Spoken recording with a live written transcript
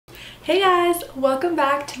Hey guys, welcome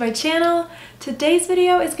back to my channel. Today's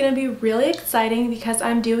video is going to be really exciting because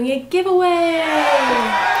I'm doing a giveaway.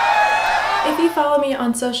 If you follow me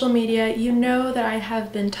on social media, you know that I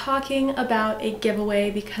have been talking about a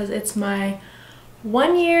giveaway because it's my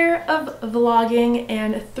 1 year of vlogging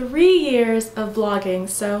and 3 years of vlogging.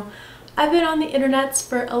 So I've been on the internets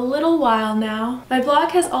for a little while now. My blog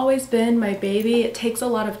has always been my baby. It takes a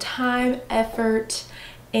lot of time, effort,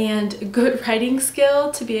 and good writing skill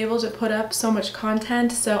to be able to put up so much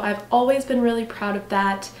content, so I've always been really proud of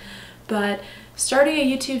that. But starting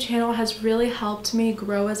a YouTube channel has really helped me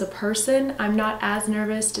grow as a person. I'm not as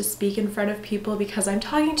nervous to speak in front of people because I'm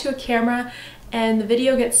talking to a camera and the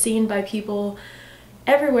video gets seen by people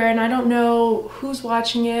everywhere and I don't know who's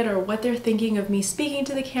watching it or what they're thinking of me speaking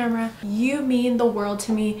to the camera. You mean the world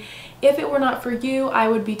to me. If it were not for you, I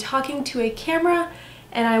would be talking to a camera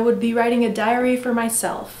and I would be writing a diary for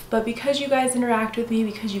myself. But because you guys interact with me,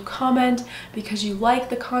 because you comment, because you like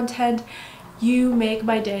the content, you make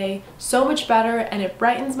my day so much better and it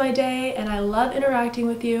brightens my day, and I love interacting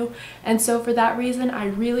with you. And so for that reason, I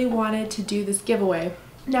really wanted to do this giveaway.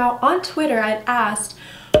 Now on Twitter, I'd asked,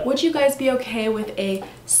 would you guys be okay with a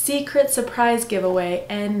secret surprise giveaway?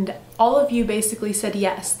 And all of you basically said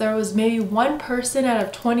yes. There was maybe one person out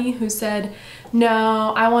of 20 who said,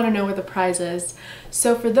 no, I want to know what the prize is.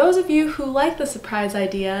 So for those of you who like the surprise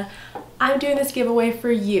idea, I'm doing this giveaway for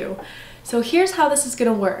you. So here's how this is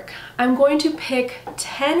going to work. I'm going to pick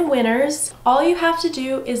 10 winners. All you have to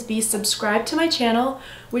do is be subscribed to my channel,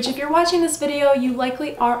 which if you're watching this video, you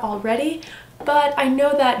likely are already. But I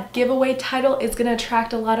know that giveaway title is going to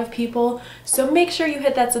attract a lot of people, so make sure you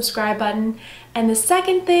hit that subscribe button. And the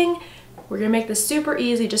second thing, we're going to make this super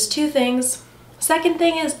easy, just 2 things. Second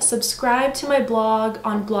thing is subscribe to my blog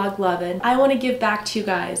on Blog Lovin'. I want to give back to you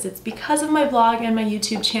guys. It's because of my blog and my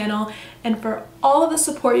YouTube channel and for all of the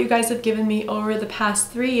support you guys have given me over the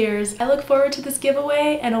past 3 years. I look forward to this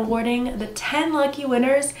giveaway and awarding the 10 lucky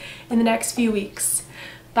winners in the next few weeks.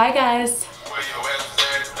 Bye guys!